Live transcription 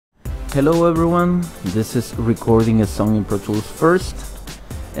Hello everyone, this is recording a song in Pro Tools first,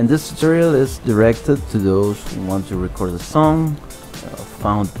 and this tutorial is directed to those who want to record a song,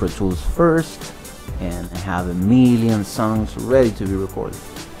 found Pro Tools first, and have a million songs ready to be recorded.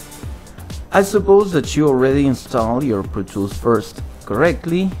 I suppose that you already installed your Pro Tools first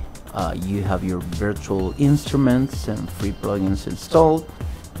correctly. You have your virtual instruments and free plugins installed,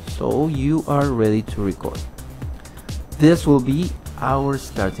 so you are ready to record. This will be our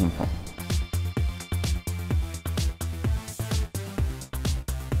starting point.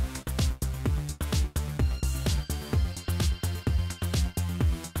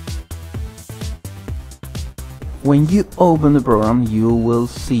 When you open the program, you will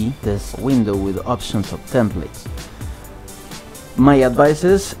see this window with options of templates. My advice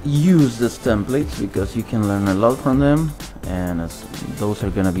is use these templates because you can learn a lot from them, and those are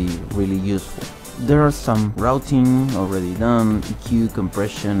gonna be really useful. There are some routing already done, EQ,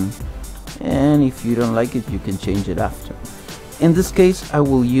 compression, and if you don't like it, you can change it after. In this case, I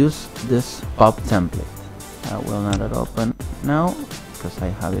will use this pop template. I will not open now because I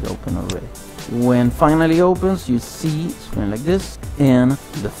have it open already. When finally opens, you see screen like this, and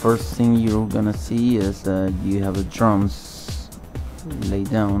the first thing you're gonna see is that you have the drums laid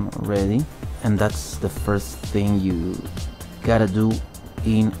down already, and that's the first thing you gotta do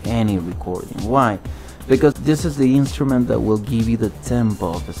in any recording. Why? Because this is the instrument that will give you the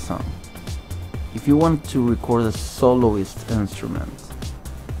tempo of the song. If you want to record a soloist instrument,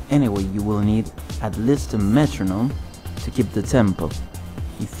 anyway, you will need at least a metronome to keep the tempo.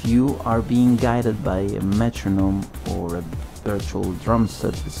 If you are being guided by a metronome or a virtual drum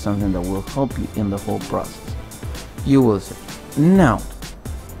set, it's something that will help you in the whole process. You will see. Now,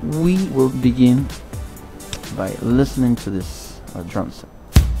 we will begin by listening to this drum set.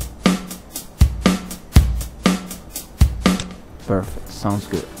 Perfect, sounds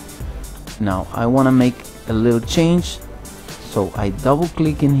good. Now, I want to make a little change, so I double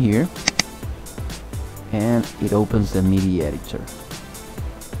click in here and it opens the MIDI editor.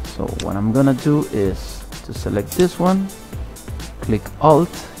 So what I'm gonna do is to select this one, click Alt,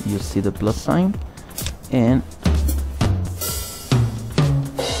 you see the plus sign, and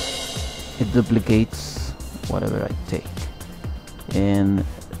it duplicates whatever I take. And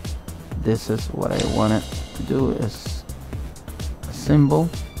this is what I wanted to do, is a symbol.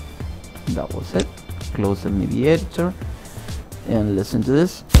 That was it. Close the MIDI editor and listen to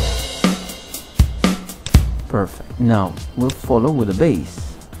this. Perfect. Now we'll follow with the bass.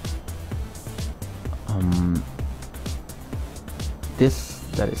 This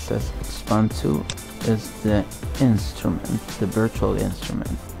that it says expand to is the instrument, the virtual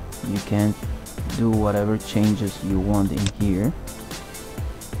instrument. You can do whatever changes you want in here.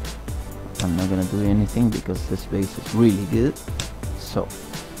 I'm not gonna do anything because this bass is really good. So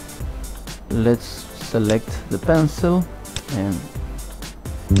let's select the pencil and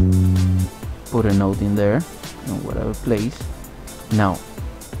put a note in there in whatever place. Now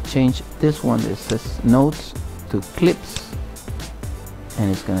change this one that says notes to clips, and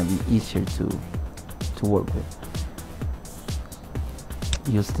it's gonna be easier to work with.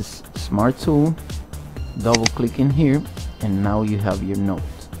 Use this smart tool, double click in here, and now you have your note.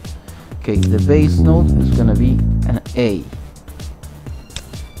 Okay, the bass note is gonna be an A.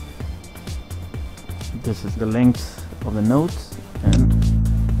 This is the length of the note, and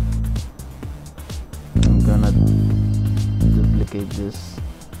I'm gonna duplicate this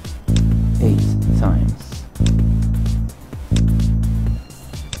 8 times.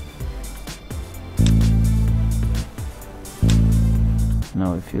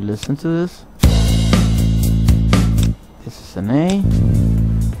 Now if you listen to this, this is an A.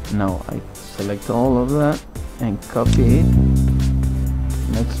 Now I select all of that and copy it.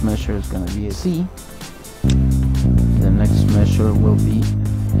 Next measure is going to be a C. The next measure will be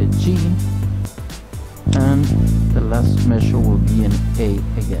a G. And the last measure will be an A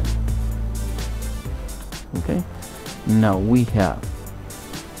again. Okay, now we have,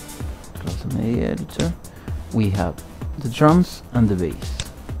 close the MIDI editor, we have the drums and the bass.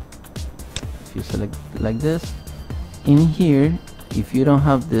 If you select like this, in here, if you don't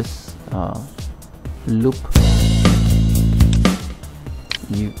have this loop,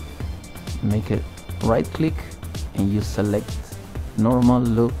 you make it right click and you select normal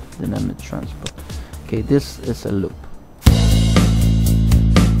loop dynamic transport. Okay, this is a loop.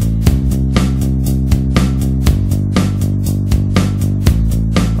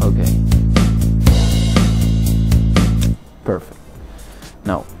 Okay, perfect.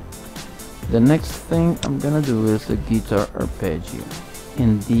 Now the next thing I'm gonna do is a guitar arpeggio.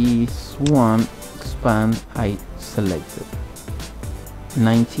 In this one expand, I selected.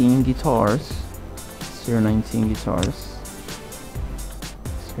 19 guitars, 019 guitars,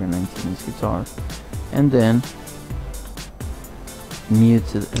 019 is guitar, and then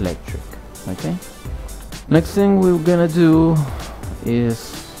muted electric. Okay, next thing we're gonna do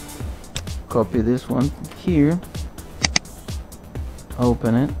is copy this one here,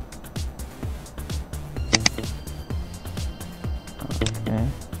 open it, okay,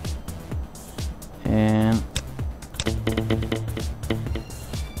 and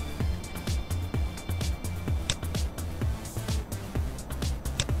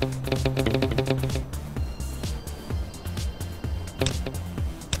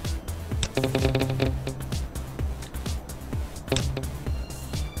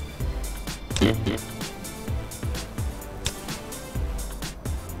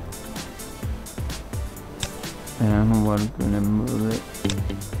we're gonna move it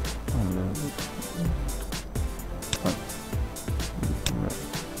a little bit. Oh, right.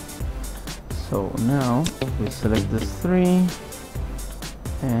 So now we select this 3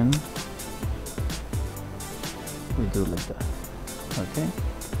 and we do like that. Okay,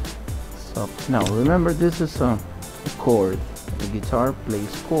 so now remember, this is a chord. The guitar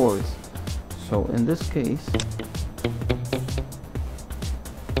plays chords, so in this case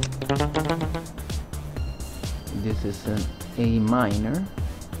this is an A minor,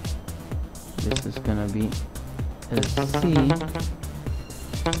 this is gonna be a C,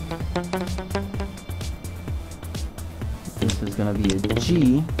 this is gonna be a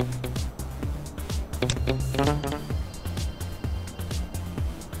G,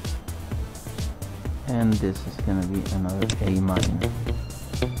 and this is gonna be another A minor.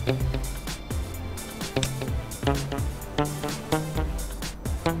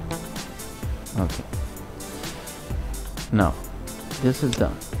 Okay, now this is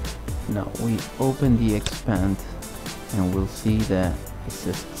done. Now we open the expand and we'll see that it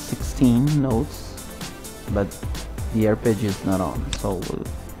says 16 notes, but the arpeggio is not on, so we'll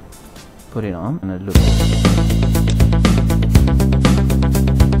put it on and it looks.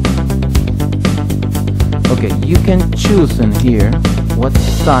 Okay, you can choose in here what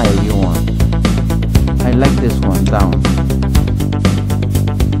style you want. I like this one down,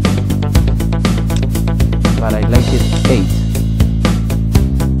 but I like it 8.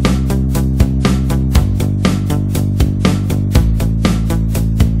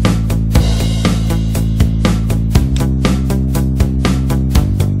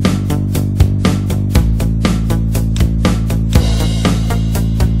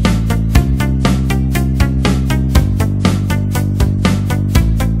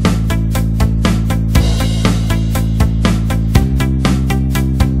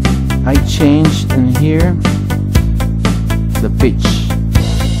 I changed in here the pitch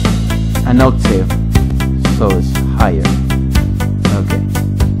an octave, so it's higher. Okay,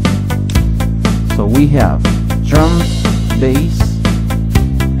 so we have drums, bass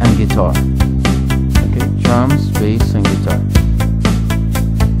and guitar. Okay, drums, bass and guitar.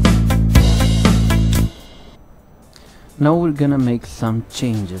 Now we're gonna make some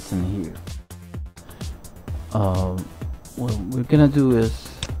changes in here. What we're gonna do is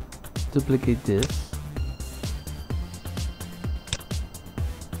duplicate this,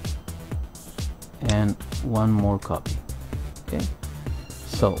 and one more copy. Okay,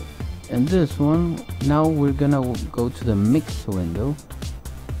 so in this one, now we're gonna go to the mix window,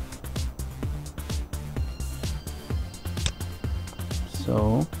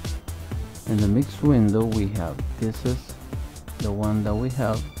 so in the mix window we have, this is the one that we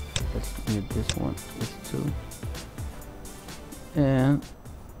have. Let's mute this one, this 2, and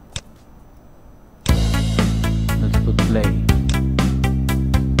let's put play.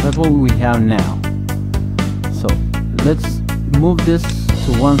 That's what we have now. So let's move this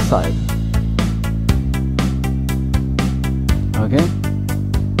to one side. Okay,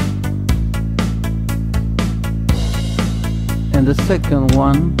 and the second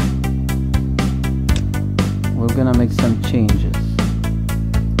one, we're gonna make some changes.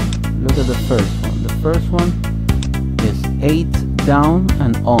 Look at the first one. The first one is 8 down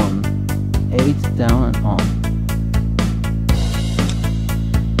and on, 8 down and on.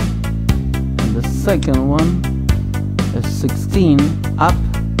 The second one is 16 up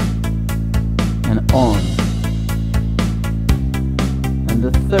and on, and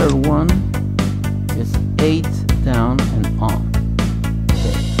the third one is 8 down and on.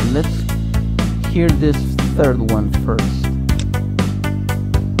 Okay, so let's hear this third one first.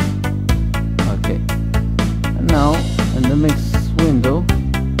 Okay, and now in the mix window,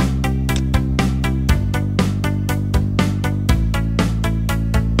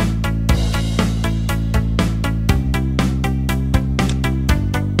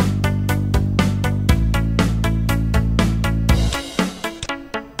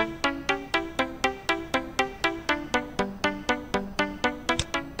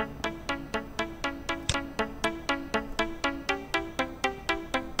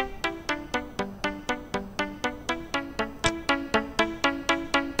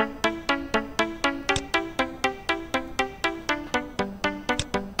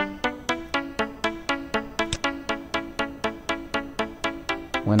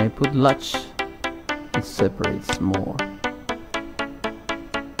 When I put latch, it separates more.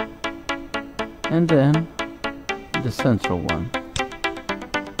 And then the central one.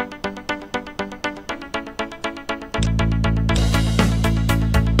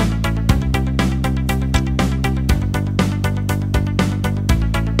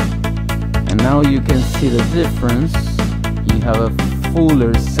 And now you can see the difference. You have a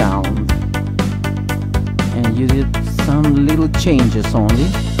fuller sound, and you did some little changes only,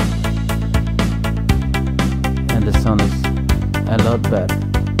 and the sound is a lot better.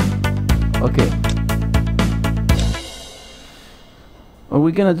 Okay, what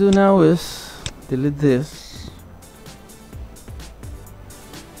we're gonna do now is delete this,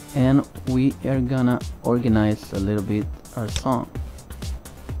 and we are gonna organize a little bit our song,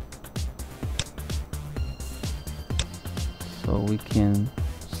 so we can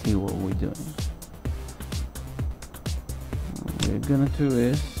see what we're doing. What we're gonna do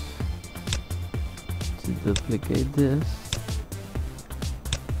is to duplicate this,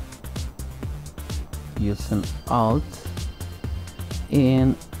 use an Alt,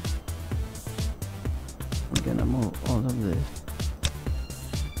 and we're gonna move all of this.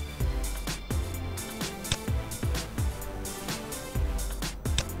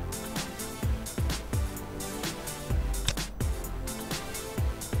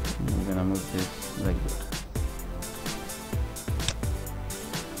 And we're gonna move this like this.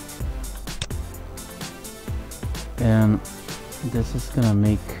 And this is gonna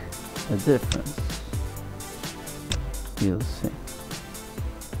make a difference. You'll see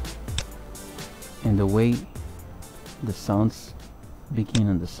in the way the sounds begin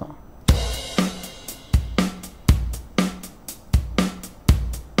in the song.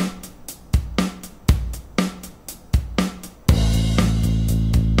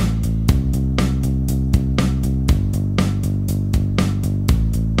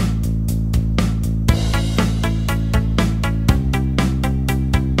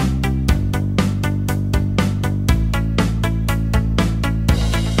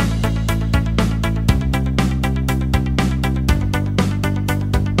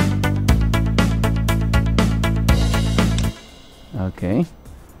 Okay,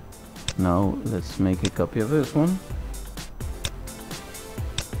 now let's make a copy of this one.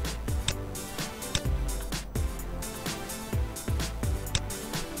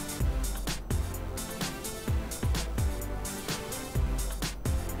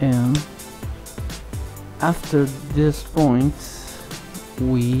 And after this point,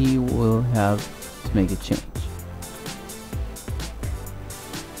 we will have to make a change.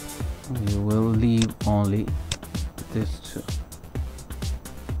 We will leave only these two.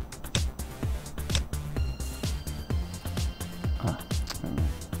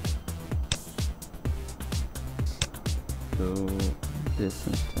 So this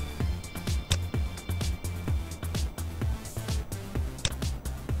instead.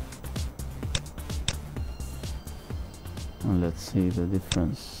 And let's see the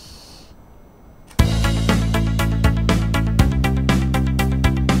difference.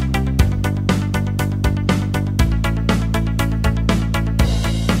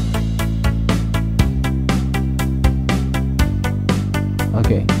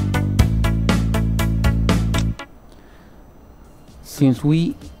 Okay. Since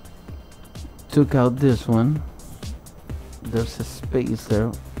we took out this one, there's a space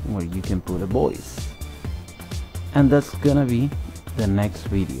there where you can put a voice, and that's gonna be the next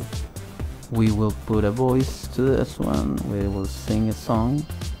video. We will put a voice to this one, we will sing a song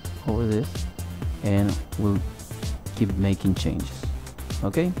over this, and we'll keep making changes.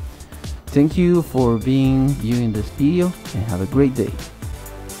 Okay, thank you for being viewing this video, and have a great day.